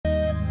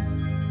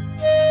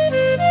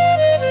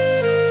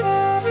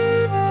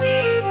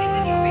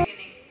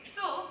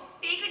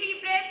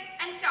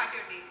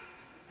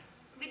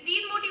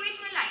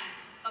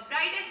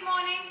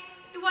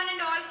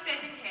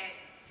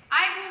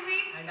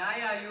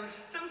Anush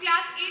from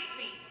class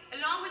 8B,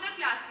 along with our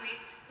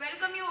classmates,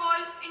 welcome you all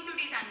in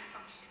today's annual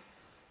function.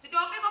 The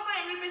topic of our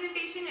annual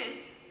presentation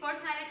is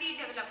personality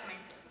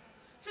development.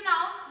 So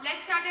now,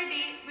 let's start our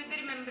day with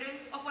the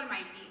remembrance of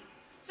Almighty.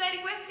 So I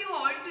request you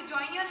all to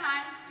join your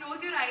hands,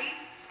 close your eyes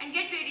and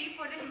get ready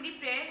for the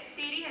Hindi prayer,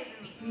 Teri Hai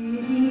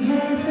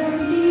Zameen.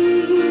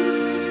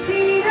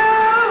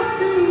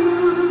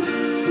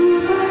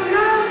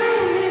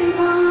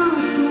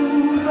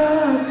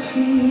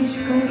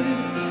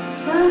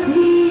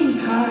 सभी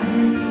का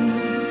है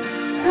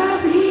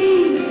सभी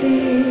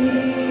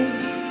तेरे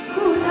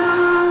खुदा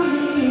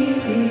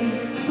मेरे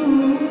तू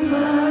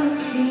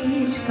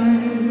बख्शिश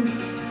कर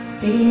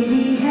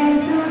तेरी है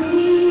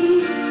ज़मीन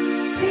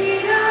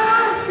तेरा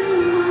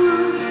आसमां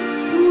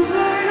तू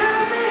बड़ा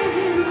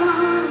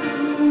मेहरबान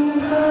तू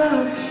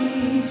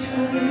बख्शिश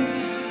कर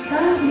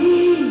सभी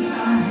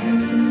का है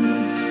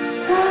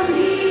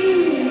सभी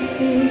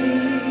तेरे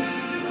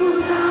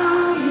खुदा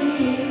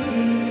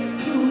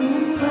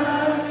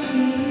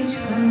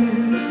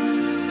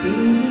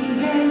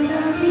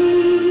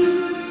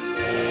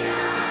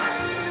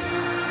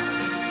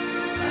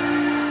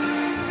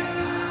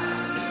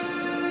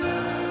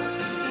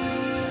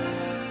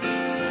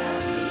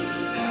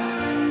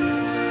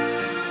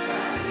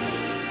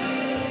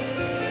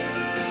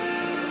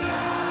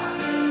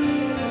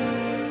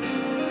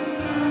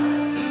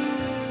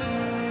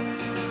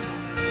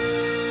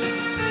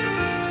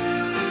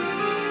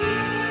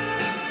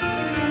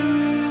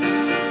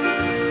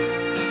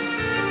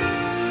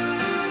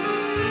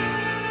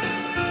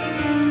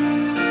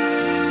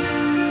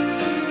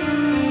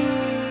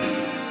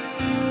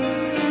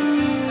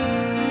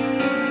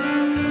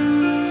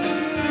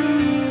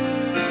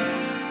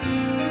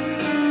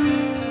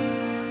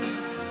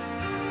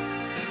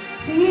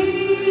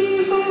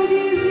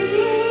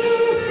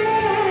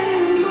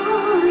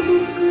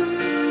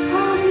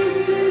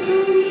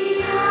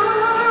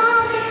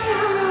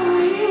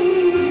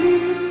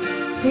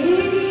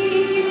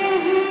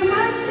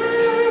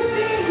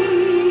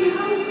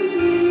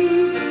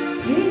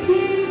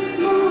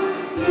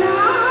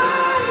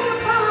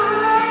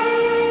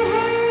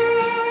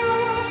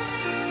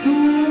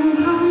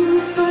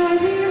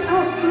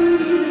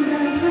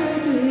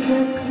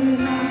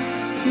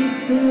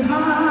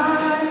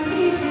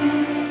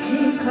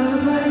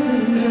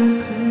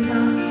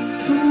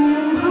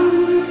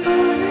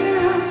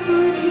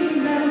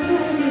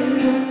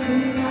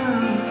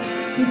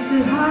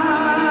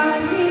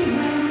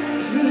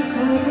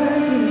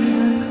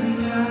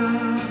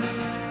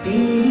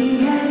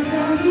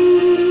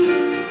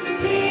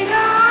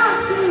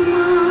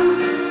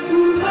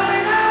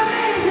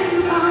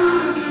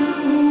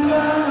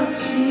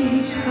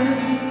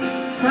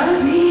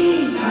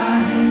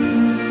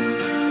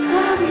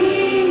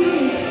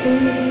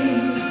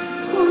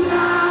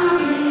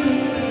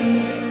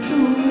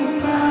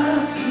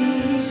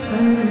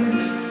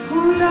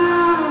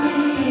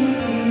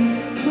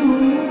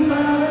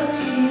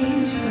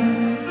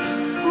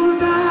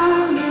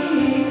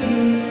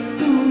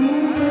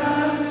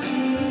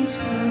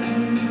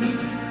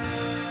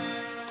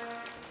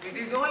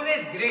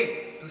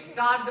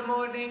Start the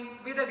morning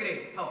with a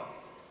great thought.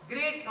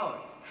 Great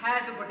thought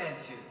has a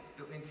potential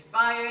to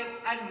inspire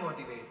and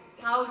motivate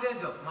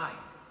thousands of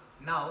minds.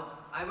 Now,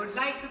 I would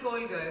like to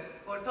call Gar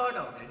for thought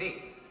of the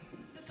day.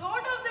 The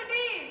thought of the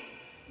day is,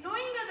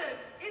 knowing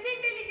others is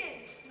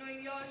intelligence,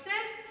 knowing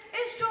yourself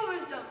is true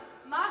wisdom,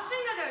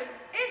 mastering others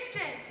is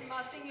strength,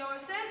 mastering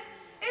yourself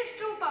is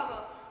true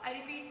power. I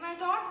repeat my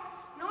thought,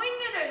 knowing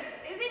others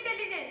is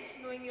intelligence,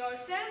 knowing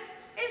yourself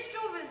is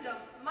true wisdom,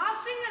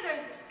 mastering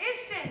others is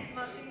strength,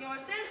 mastering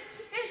yourself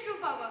is true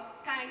power.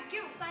 Thank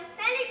you.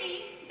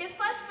 Personality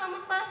differs from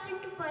a person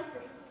to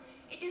person.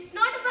 It is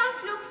not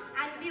about looks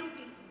and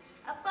beauty.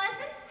 A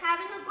person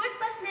having a good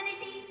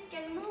personality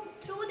can move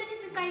through the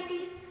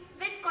difficulties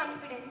with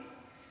confidence.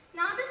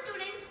 Now the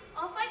students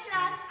of our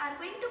class are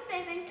going to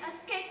present a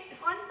skit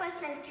on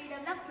personality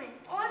development.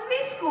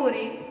 Always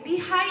scoring the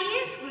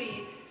highest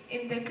grades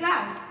in the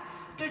class.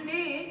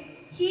 Today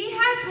he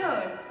has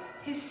heard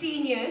his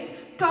seniors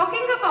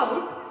talking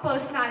about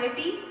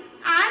personality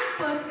and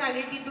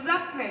personality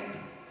development.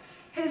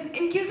 His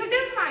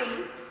inquisitive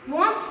mind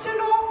wants to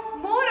know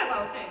more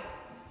about it.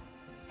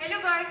 Hello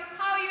girls,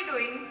 how are you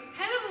doing?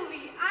 Hello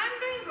Bhuvi, I am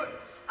doing good.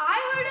 I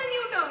heard a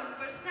new term,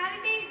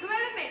 personality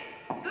development.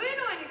 Do you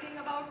know anything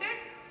about it?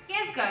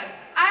 Yes girls,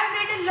 I have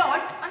read a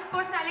lot on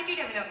personality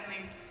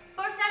development.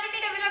 Personality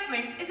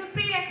development is a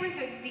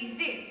prerequisite these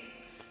days.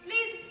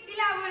 Please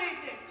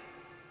elaborate it.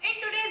 In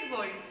today's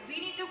world, we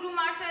need to groom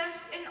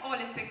ourselves in all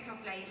aspects of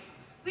life.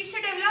 We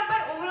should develop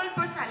our overall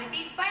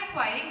personality by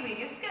acquiring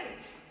various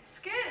skills.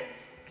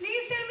 Skills?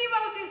 Please tell me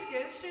about these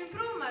skills to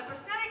improve my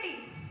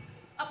personality.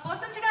 A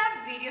person should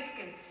have various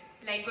skills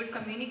like good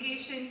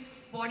communication,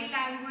 body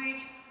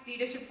language,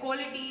 leadership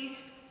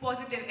qualities,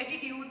 positive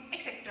attitude,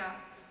 etc.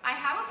 I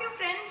have a few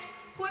friends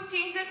who have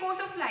changed their course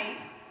of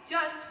life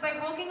just by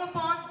working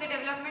upon the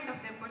development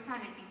of their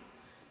personality.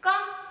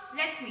 Come,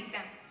 let's meet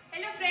them.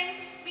 Hello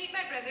friends, meet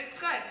my brother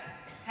Karv.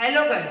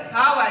 Hello guys,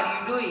 how are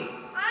you doing?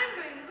 I am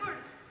doing good.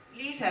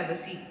 have a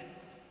seat.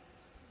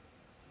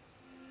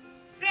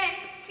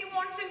 Friends, he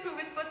wants to improve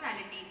his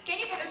personality. Can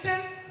you help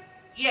him?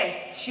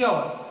 Yes,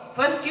 sure.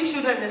 First you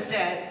should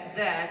understand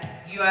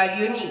that you are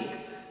unique.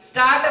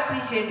 Start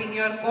appreciating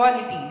your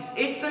qualities.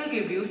 It will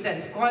give you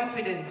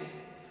self-confidence.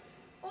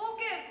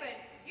 Okay, Arpan.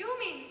 You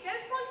mean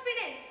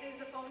self-confidence is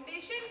the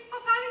foundation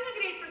of having a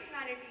great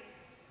personality.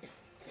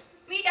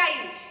 Meet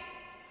Ayush.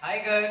 Hi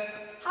girl.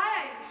 Hi,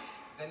 Ayush.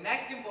 The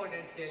next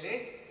important skill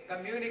is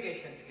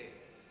communication skill.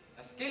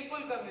 A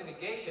skillful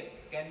communication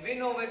can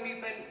win over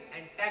people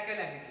and tackle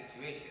any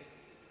situation.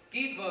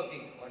 Keep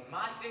working on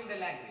mastering the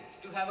language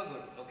to have a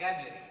good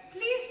vocabulary.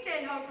 Please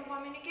tell how to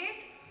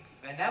communicate.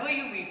 Whenever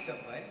you meet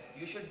someone,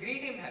 you should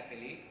greet him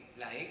happily,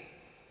 like,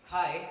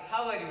 "Hi,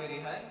 how are you,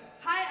 Rihan?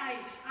 Hi,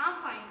 Ayush. I'm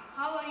fine.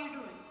 How are you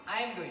doing? I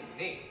am doing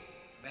great."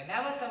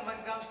 Whenever someone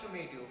comes to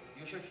meet you,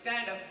 you should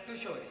stand up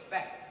to show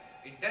respect.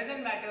 It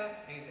doesn't matter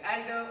he is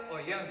elder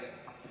or younger.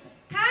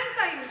 Thanks,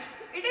 Ayush.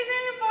 It is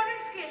an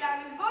important skill. I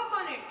will work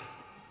on it.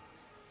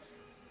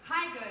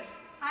 Hi girl,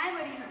 I am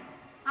Arihant.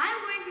 I am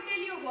going to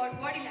tell you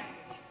about body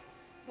language.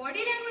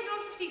 Body language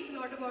also speaks a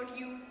lot about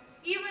you,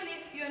 even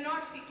if you are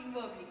not speaking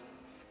verbally.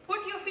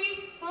 Put your feet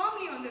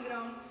firmly on the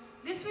ground.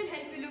 This will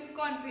help you look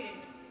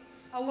confident.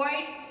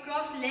 Avoid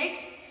crossed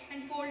legs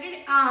and folded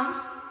arms.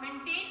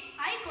 Maintain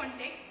eye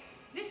contact.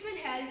 This will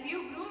help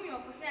you groom your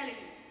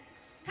personality.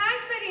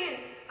 Thanks, Arihant.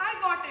 I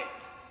got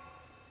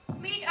it.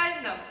 Meet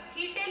Arindam.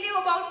 He'll tell you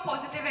about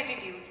positive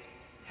attitude.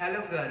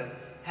 Hello girl,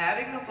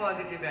 having a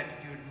positive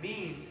attitude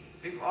means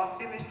being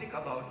optimistic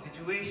about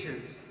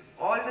situations.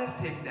 Always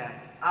think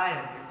that I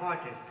am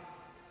important.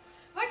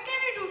 What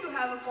can I do to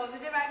have a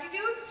positive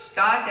attitude?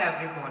 Start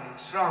every morning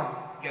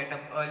strong. Get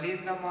up early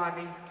in the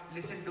morning,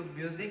 listen to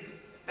music,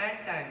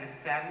 spend time with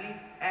family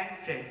and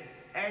friends,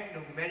 and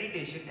do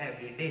meditation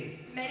every day.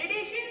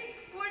 Meditation?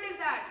 What is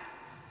that?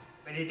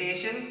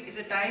 Meditation is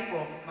a type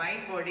of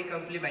mind-body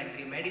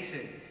complementary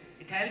medicine.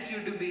 It helps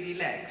you to be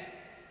relaxed.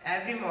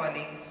 Every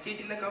morning, sit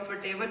in a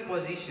comfortable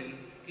position,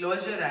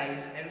 close your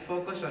eyes and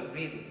focus on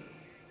breathing.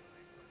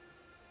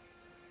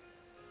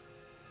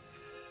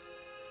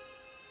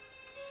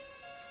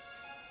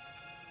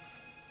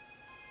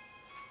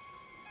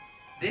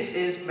 This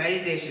is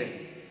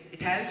meditation.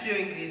 It helps you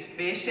increase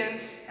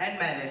patience and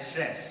manage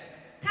stress.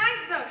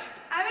 Thanks, Darsh.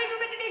 I will do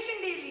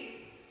meditation daily.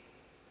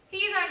 He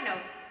is Arnav.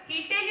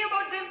 He'll tell you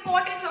about the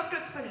importance of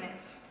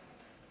truthfulness.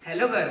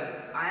 Hello girl,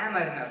 I am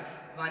Arnav.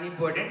 One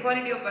important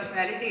quality of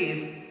personality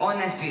is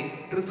honesty.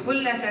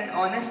 Truthfulness and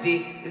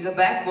honesty is the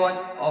backbone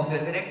of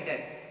your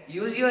character.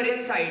 Use your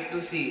insight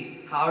to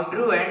see how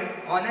true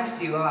and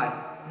honest you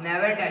are.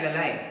 Never tell a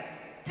lie.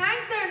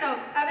 Thanks, Arnav.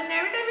 I will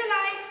never tell a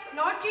lie,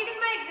 not cheat in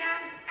my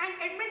exams,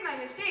 and admit my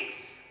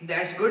mistakes.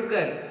 That's good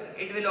girl.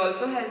 It will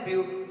also help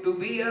you to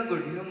be a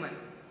good human.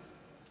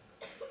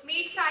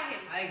 Meet Sahil.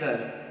 Hi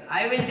girl,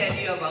 I will tell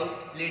you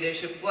about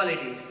leadership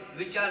qualities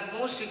which are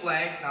most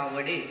required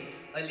nowadays.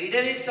 A leader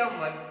is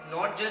someone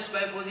not just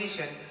by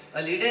position.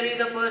 A leader is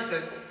a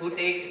person who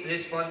takes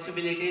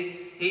responsibilities,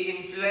 he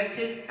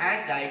influences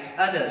and guides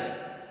others.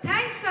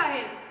 Thanks,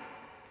 Sahil.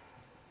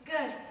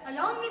 Girl,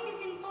 along with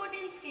these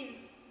important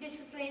skills,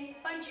 discipline,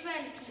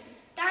 punctuality,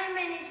 time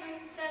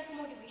management,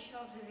 self-motivation,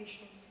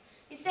 observations,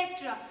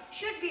 etc.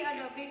 should be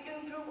adopted to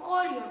improve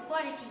all your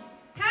qualities.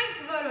 Thanks,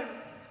 Varun.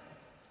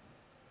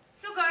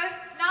 So guys,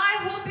 now I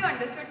hope you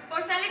understood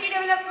personality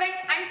development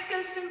and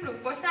skills to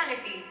improve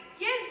personality.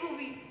 Yes,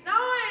 Bhuvi. Now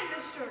I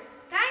understood.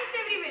 Thanks,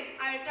 everyone.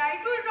 I will try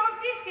to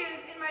adopt these skills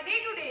in my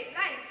day-to-day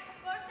life.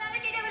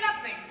 Personality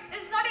development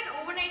is not an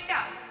overnight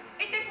task.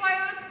 It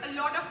requires a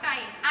lot of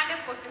time and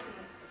effort to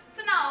grow.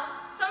 So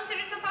now, some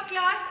students of our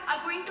class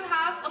are going to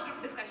have a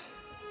group discussion.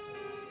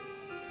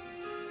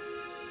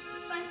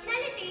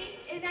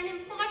 Personality is an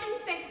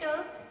important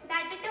factor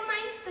that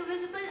determines the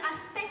visible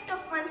aspect of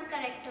one's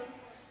character.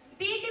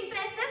 Be it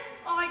impressive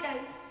or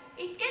dull,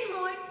 it can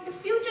mold the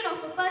future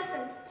of a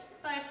person.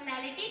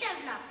 Personality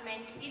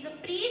development is a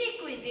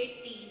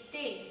prerequisite these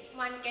days.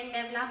 One can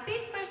develop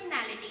his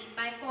personality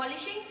by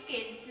polishing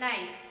skills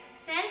like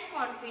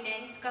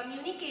self-confidence,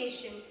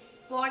 communication,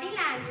 body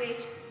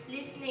language,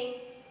 listening,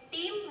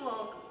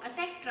 teamwork,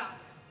 etc.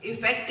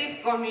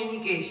 Effective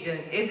communication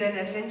is an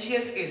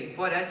essential skill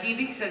for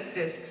achieving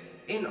success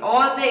in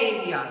all the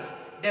areas.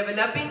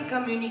 Developing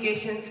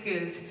communication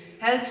skills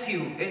helps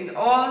you in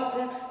all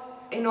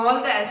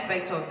the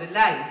aspects of the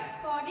life.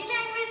 Body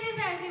language is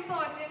as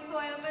important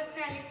for your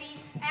personality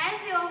as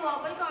your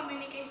verbal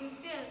communication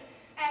skill.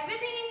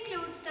 Everything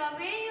includes the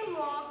way you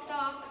walk,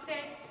 talk,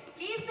 sit,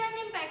 leaves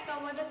an impact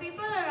over the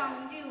people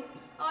around you.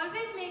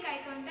 Always make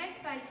eye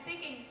contact while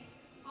speaking.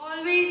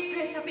 Always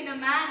dress up in a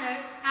manner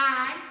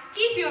and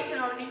keep your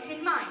surroundings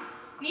in mind.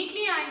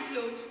 Neatly ironed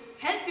clothes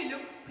help you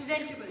look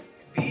presentable.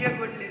 Be a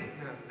good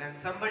listener. When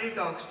somebody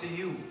talks to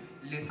you,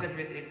 listen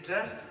with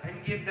interest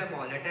and give them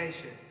all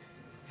attention.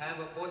 Have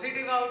a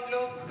positive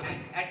outlook and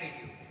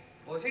attitude.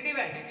 Positive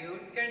attitude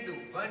can do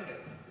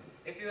wonders.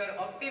 If you are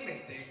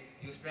optimistic,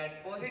 you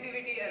spread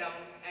positivity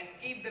around and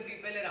keep the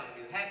people around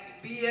you happy.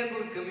 Be a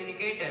good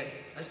communicator.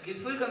 A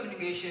skillful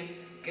communication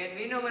can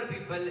win over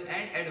people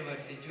and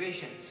adverse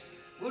situations.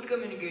 Good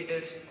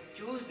communicators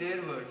choose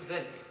their words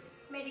well.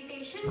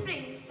 Meditation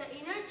brings the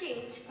inner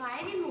change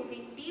by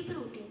removing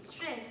deep-rooted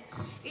stress.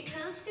 It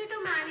helps you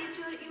to manage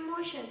your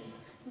emotions,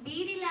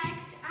 be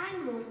relaxed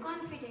and more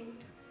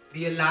confident.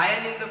 Be a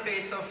lion in the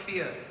face of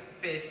fear.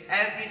 Face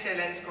every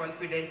challenge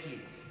confidently.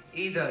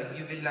 Either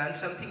you will learn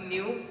something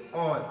new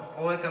or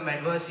overcome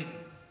adversity.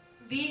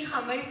 Be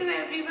humble to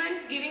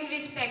everyone. Giving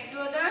respect to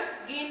others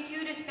gains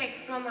you respect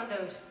from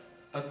others.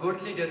 A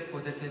good leader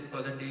possesses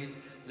qualities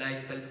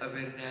like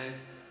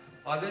self-awareness,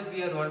 always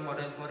be a role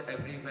model for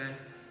everyone,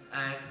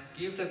 and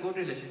keeps a good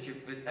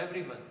relationship with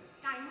everyone.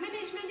 Time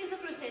management is a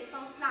process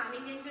of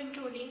planning and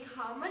controlling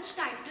how much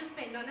time to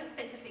spend on a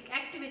specific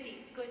activity.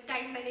 Good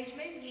time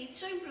management leads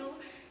to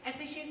improved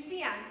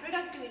efficiency and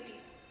productivity.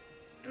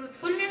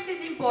 Truthfulness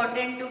is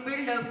important to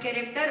build up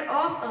character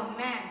of a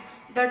man.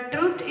 The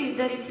truth is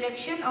the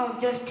reflection of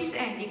justice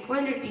and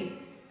equality.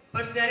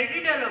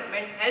 Personality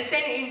development helps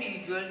an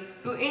individual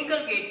to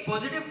inculcate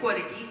positive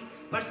qualities.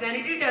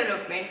 Personality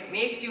development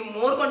makes you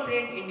more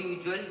confident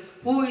individual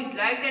who is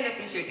liked and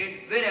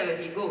appreciated wherever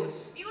he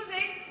goes.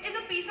 Music is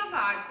a piece of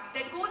art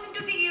that goes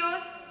into the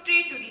ears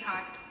straight to the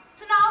heart.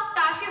 So now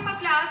Tashi of our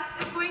class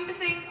is going to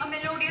sing a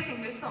melodious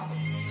English song.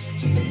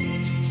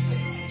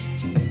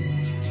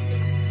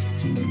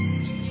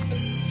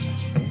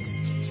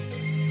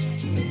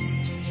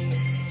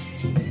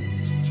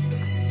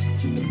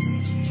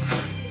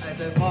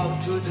 As I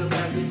walk through the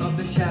valley of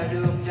the shadow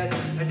of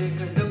death, I take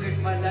a look at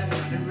my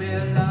life and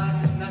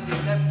realize there's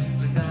nothing left.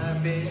 Cause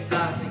I've been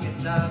laughing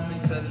and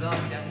laughing so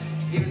long that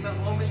even my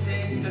home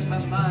mistakes that my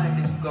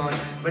mind is gone.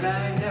 But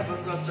I never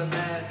crossed a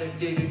man that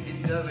didn't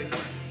deserve it.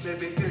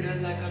 Baby,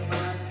 treated like a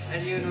man,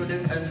 and you know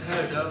that's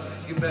unheard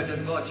of. You better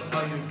watch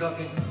how you're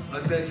talking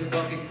or where you're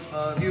walking.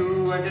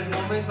 You at the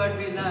moment, but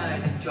we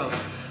lied and chalk.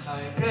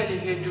 I really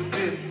hate to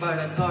trip, but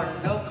I gotta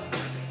look.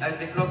 As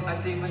they croak, I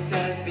see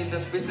myself in the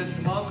business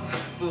smoke.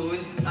 Fool,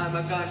 I'm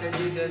a god, and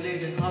the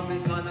little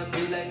homies gonna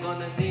be like on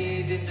the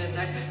knees in the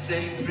night,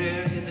 saying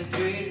prayers in the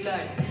street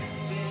light.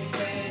 Been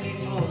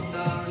spending most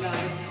our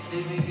lives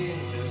living in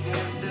the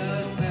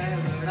gangster's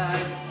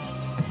paradise.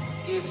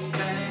 Keep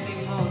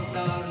spending most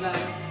our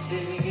lives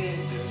living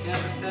in the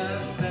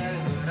gangster's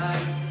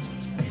paradise.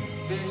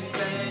 Been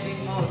spending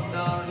most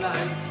our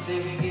lives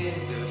living in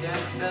the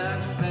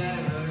gangster's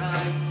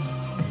paradise.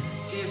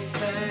 Keep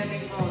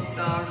spending most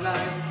our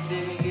lives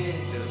living in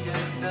the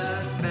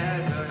gangster's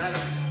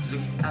paradise.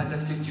 Look at the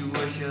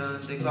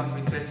situation, they got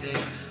me pressing.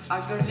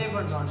 I can't live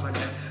around my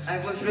life. I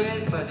was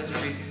raised by the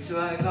street, so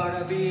I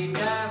gotta be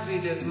down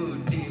with a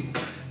good team.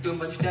 Too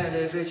much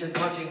television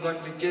watching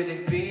got me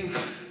chasing dreams.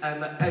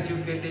 I'm an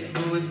educated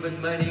fool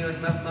with money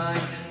on my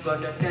mind.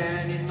 Got a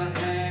tan in my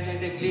hand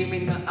and a gleam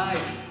in my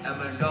eye. I'm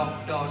a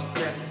locked out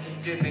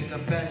practicing dripping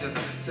companion,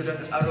 so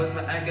don't arouse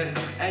my anger.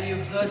 And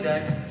you've heard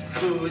that,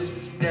 fool,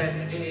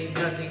 that ain't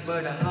nothing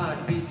but a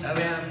heartbeat.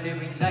 Away I'm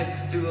living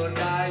life, do or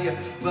die.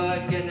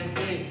 What can I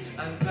say?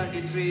 I'm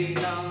 23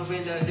 now, will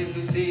I live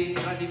to see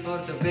 24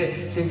 the way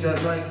things are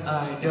going?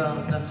 I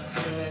don't know.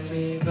 Tell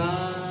me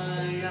why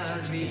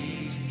are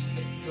we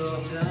so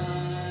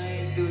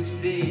blind to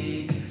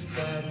see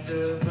that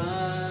the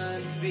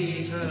ones we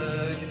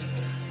heard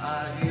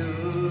are you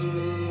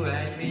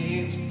and me?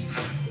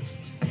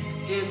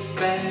 Keep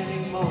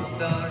spending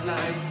most our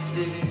lives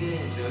living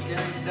in the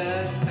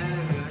gangster's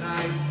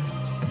paradise.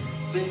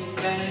 Been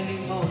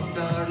spending most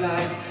our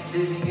lives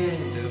living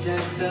in the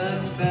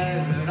gangster's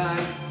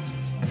paradise.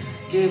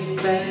 Keep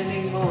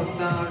spending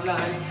most our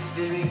lives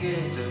living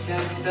in the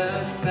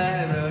gangster's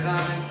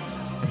paradise.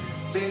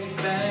 Been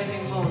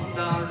spending most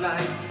our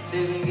lives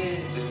living in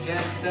the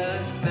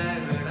gangster's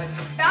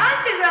paradise.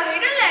 Dance is a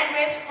hidden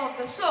language of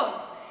the soul.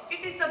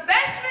 It is the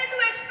best way to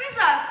express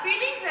our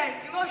feelings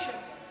and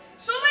emotions.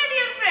 So my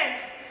dear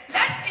friends,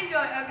 let's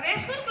enjoy a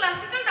graceful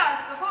classical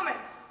dance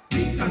performance.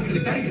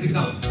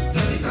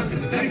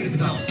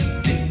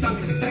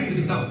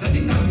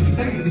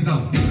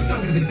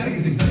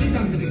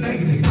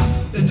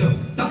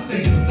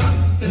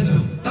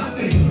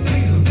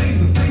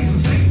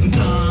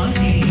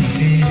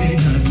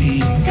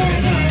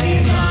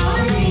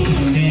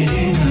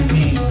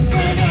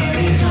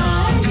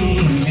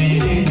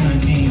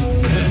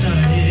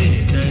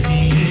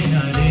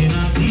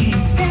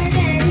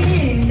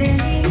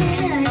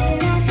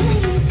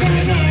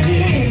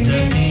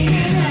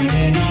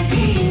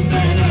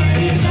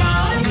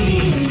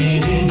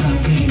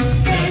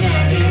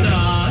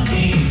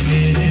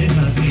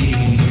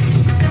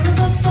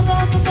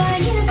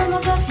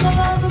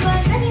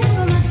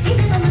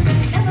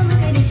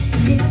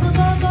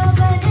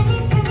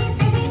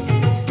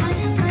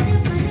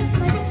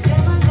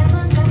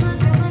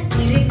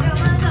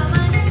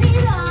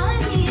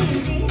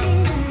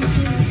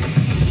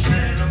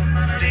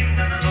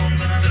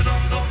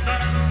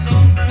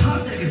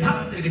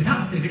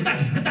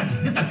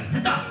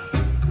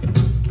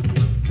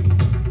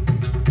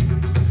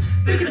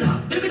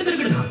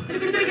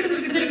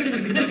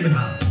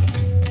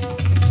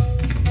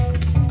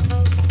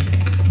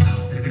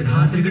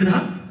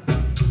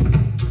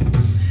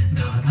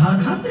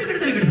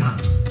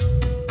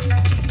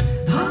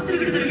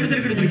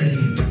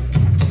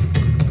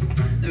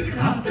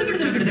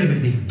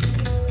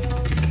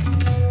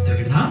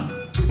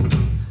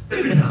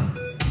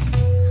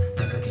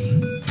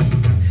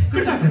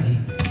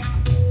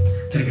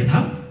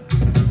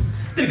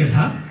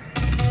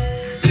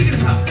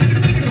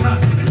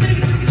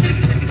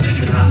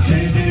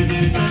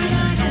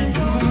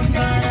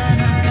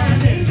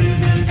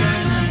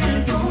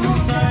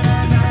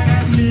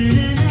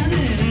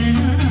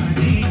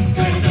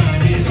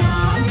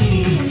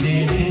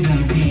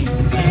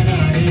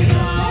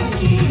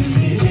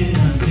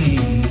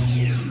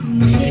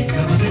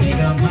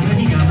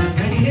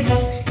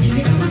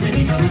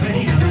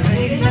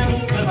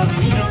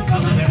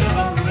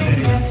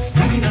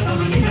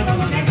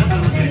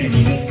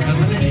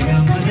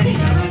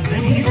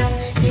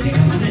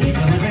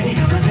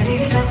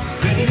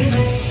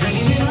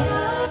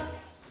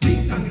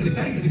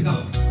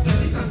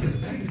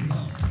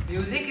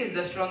 Music is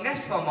the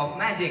strongest form of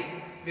magic.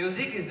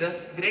 Music is the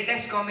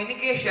greatest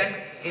communication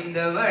in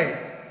the world.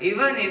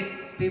 Even if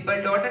people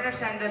don't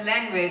understand the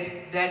language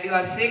that you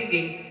are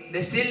singing,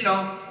 they still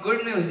know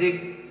good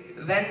music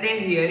when they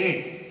hear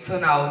it. So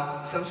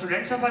now, some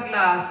students of our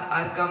class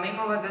are coming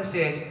over the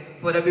stage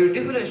for a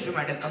beautiful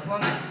instrumental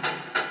performance.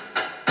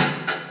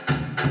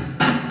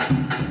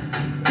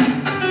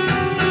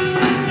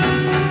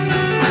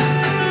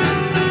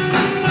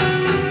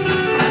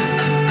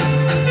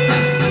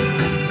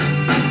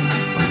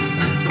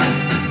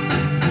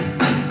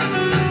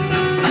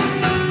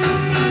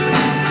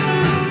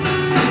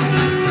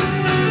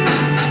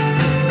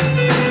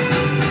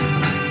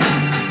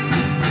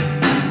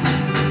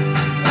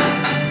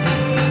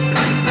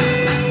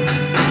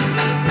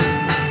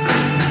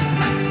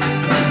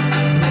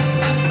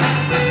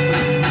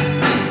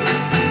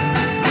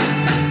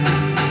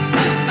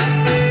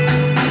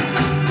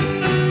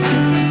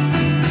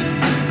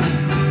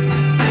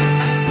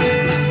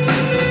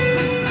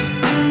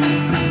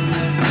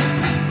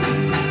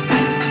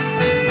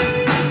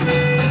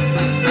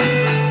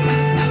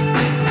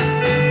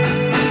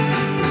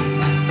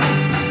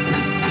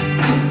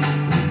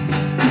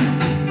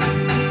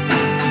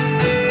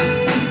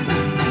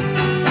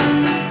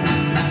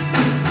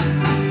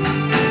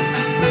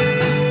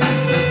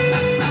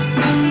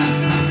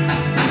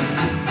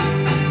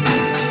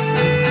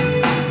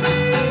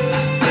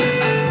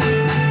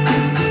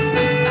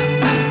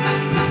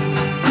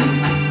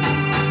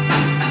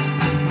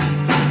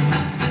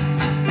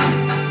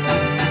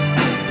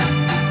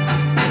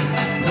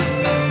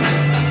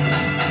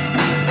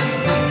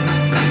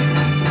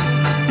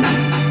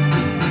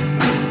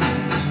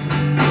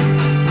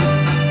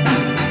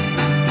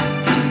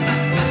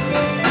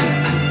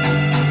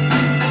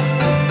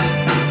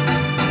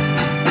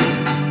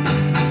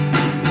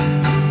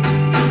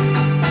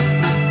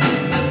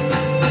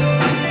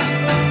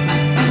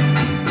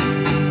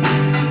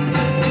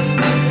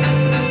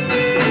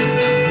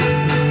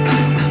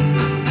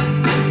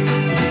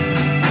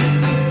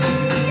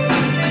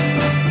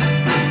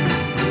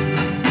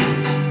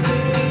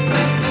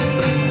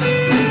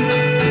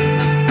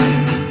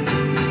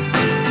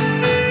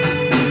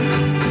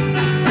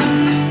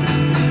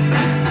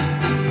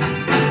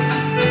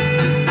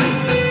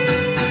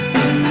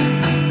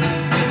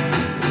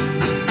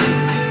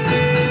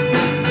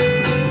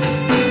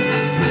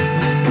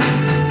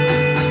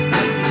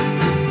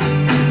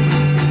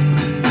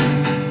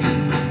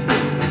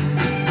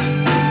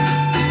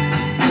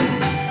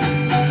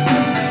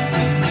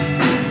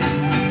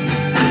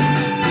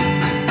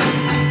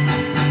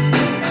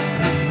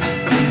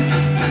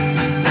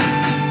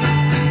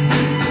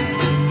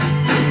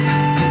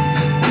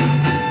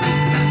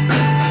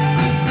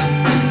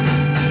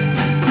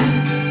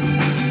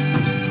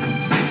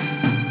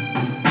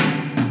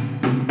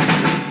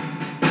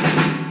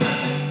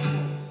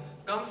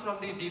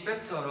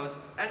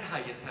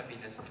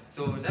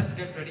 So let's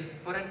get ready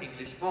for an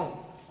English poem.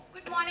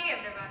 Good morning,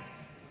 everyone.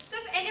 So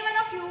if any one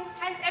of you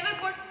has ever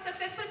put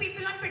successful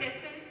people on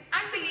pedestal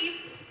and believe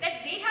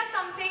that they have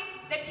something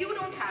that you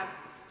don't have,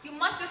 you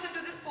must listen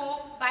to this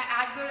poem by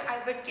Edgar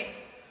Albert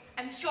Guest.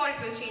 I'm sure it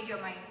will change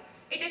your mind.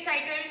 It is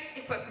titled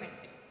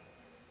Equipment.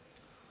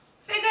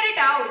 Figure it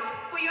out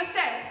for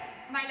yourself,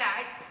 my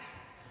lad.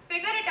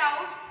 Figure it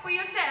out for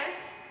yourself,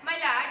 my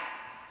lad.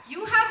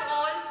 You have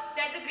all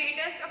that the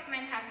greatest of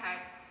men have had.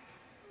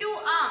 2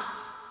 arms,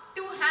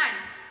 2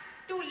 hands,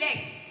 2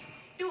 legs,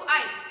 2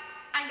 eyes,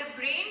 and a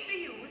brain to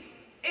use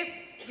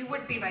if you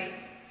would be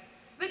wise.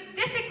 With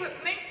this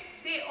equipment,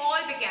 they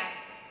all began.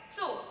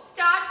 So,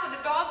 start for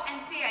the top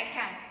and say I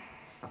can.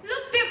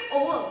 Look them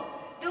over,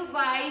 the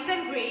wise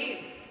and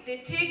brave. They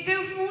take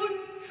their food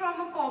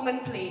from a common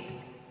plate.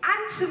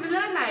 And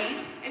similar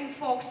knives and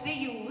forks they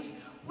use.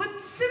 With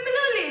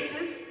similar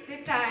laces, they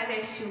tie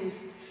their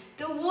shoes.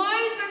 The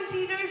world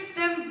considers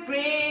them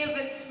brave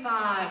and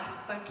smart.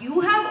 But you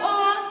have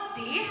all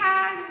they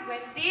had when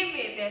they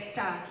made their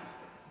start.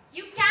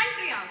 You can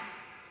triumph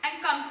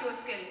and come to a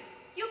skill.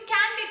 You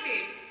can be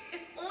great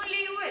if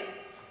only you will.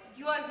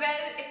 You are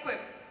well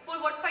equipped for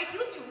what fight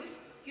you choose.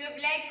 You have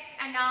legs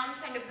and arms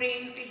and a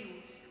brain to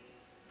use.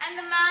 And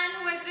the man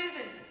who has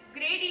risen,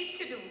 great deeds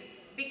to do,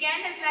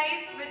 began his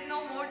life with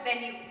no more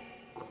than you.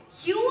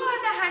 You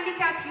are the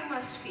handicap you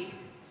must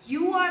face.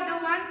 You are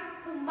the one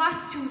who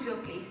must choose your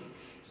place.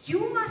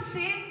 You must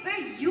say where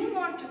you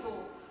want to go,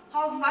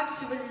 how much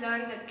you will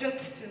learn the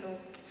truths to know.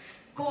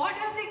 God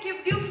has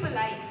equipped you for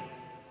life.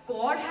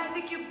 God has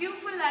equipped you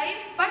for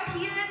life, but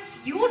He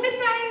lets you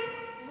decide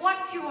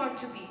what you want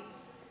to be.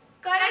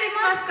 Courage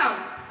must come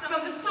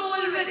from the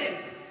soul within.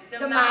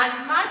 The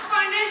man must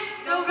furnish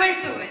the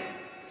will to win.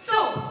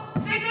 So,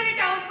 figure it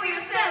out for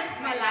yourself,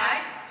 my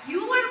lad.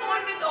 You were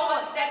born with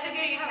all that the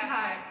great have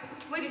had.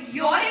 With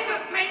your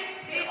equipment,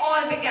 they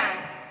all began.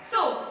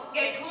 So,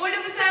 get hold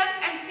of yourself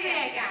and say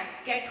I can.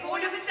 Get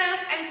hold of yourself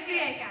and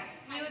say I can.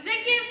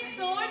 Music gives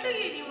soul to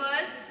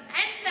universe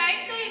and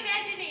flight to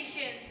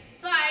imagination.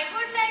 So I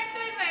would like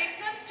to invite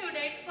some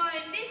students for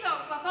Hindi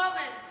song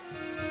performance.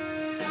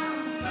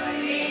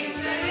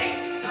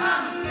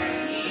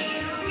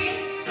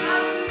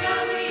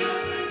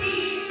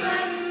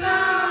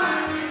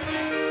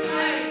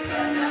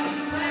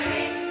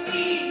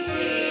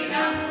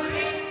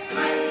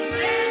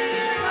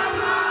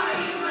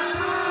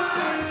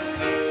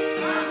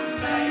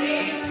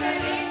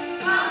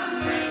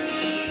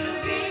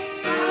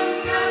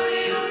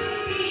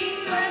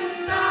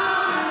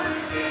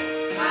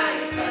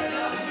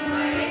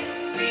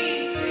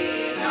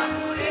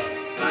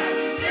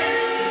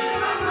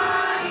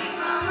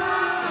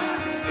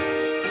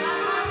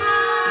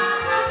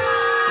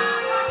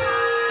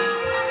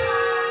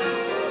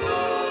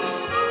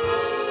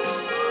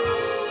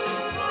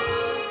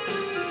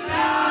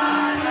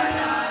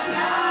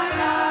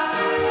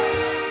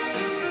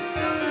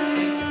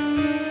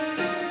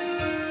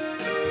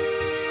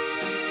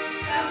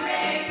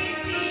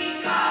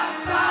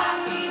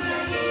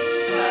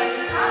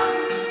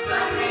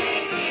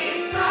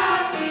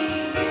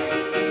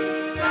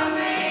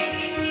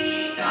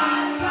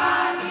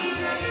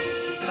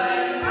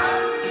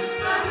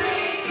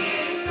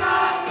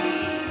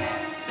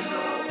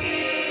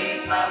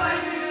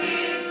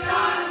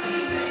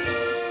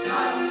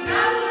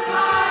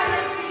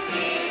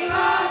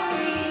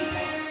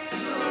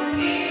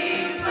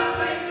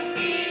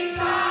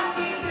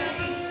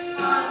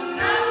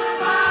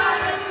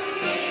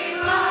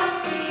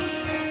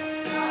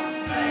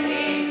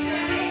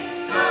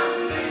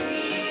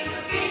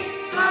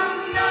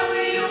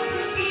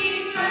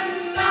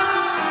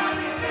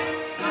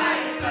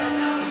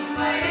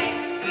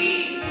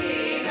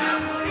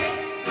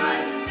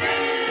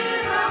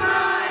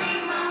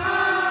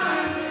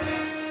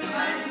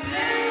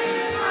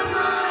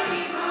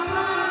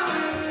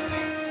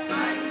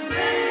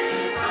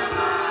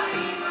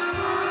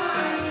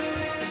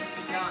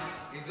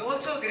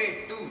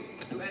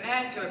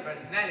 Your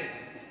personality.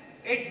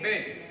 It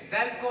builds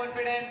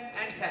self-confidence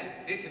and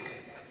self-discipline.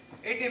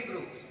 It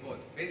improves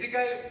both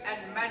physical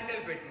and mental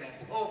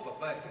fitness of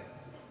a person,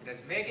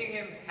 thus making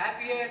him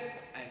happier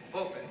and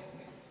focused.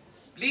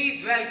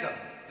 Please welcome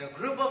the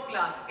group of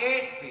class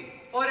 8th B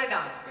for a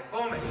dance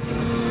performance.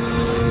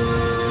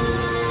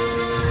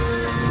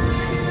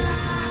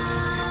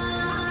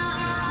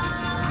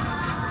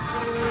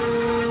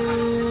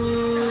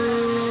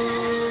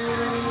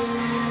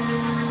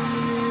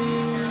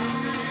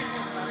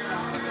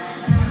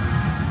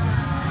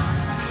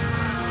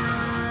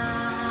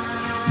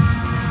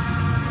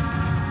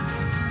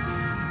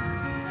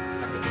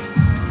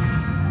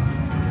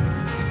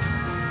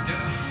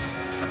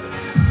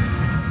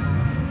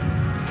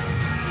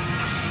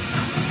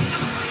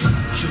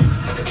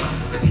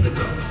 Shoot,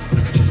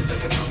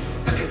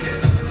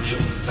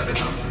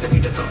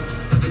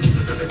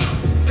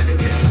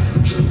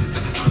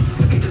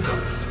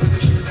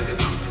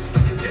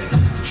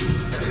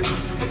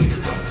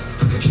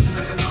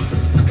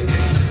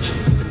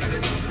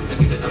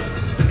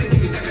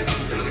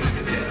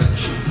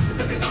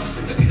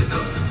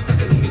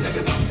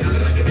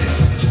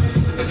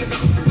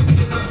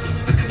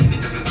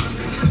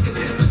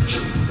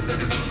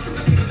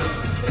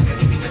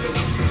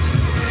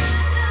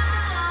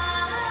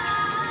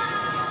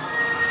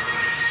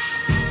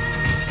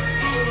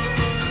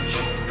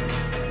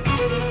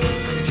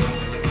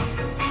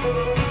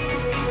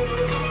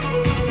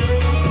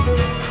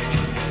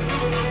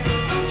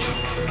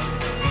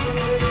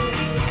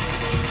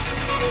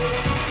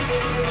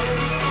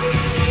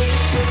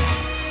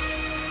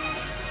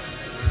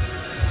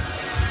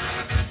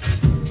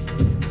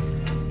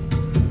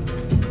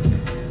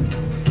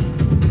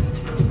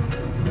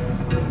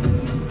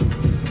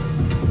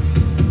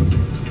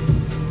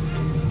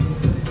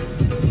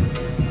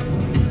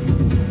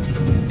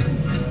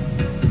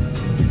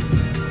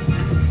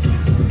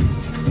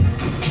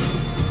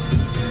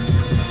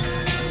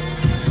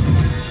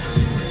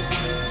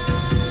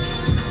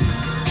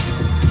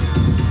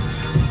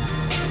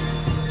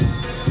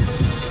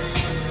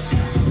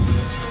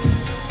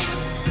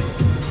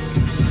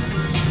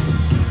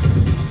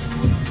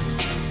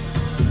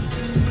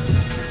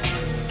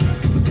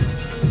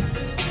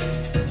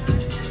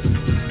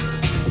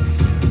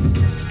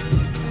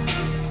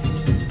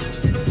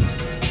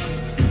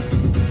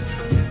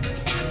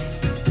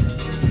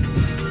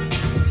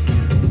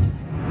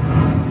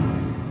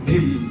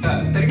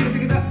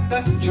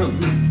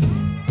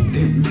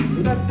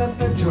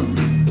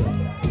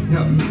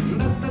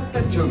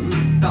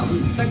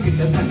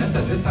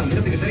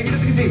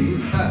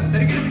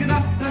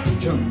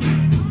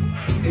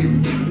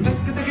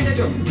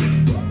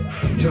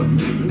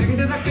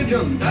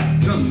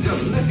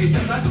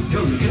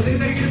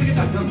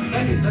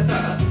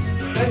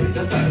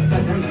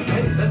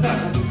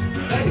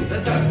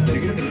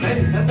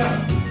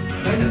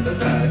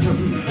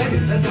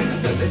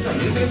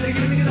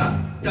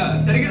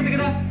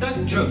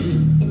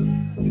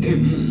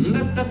 Dim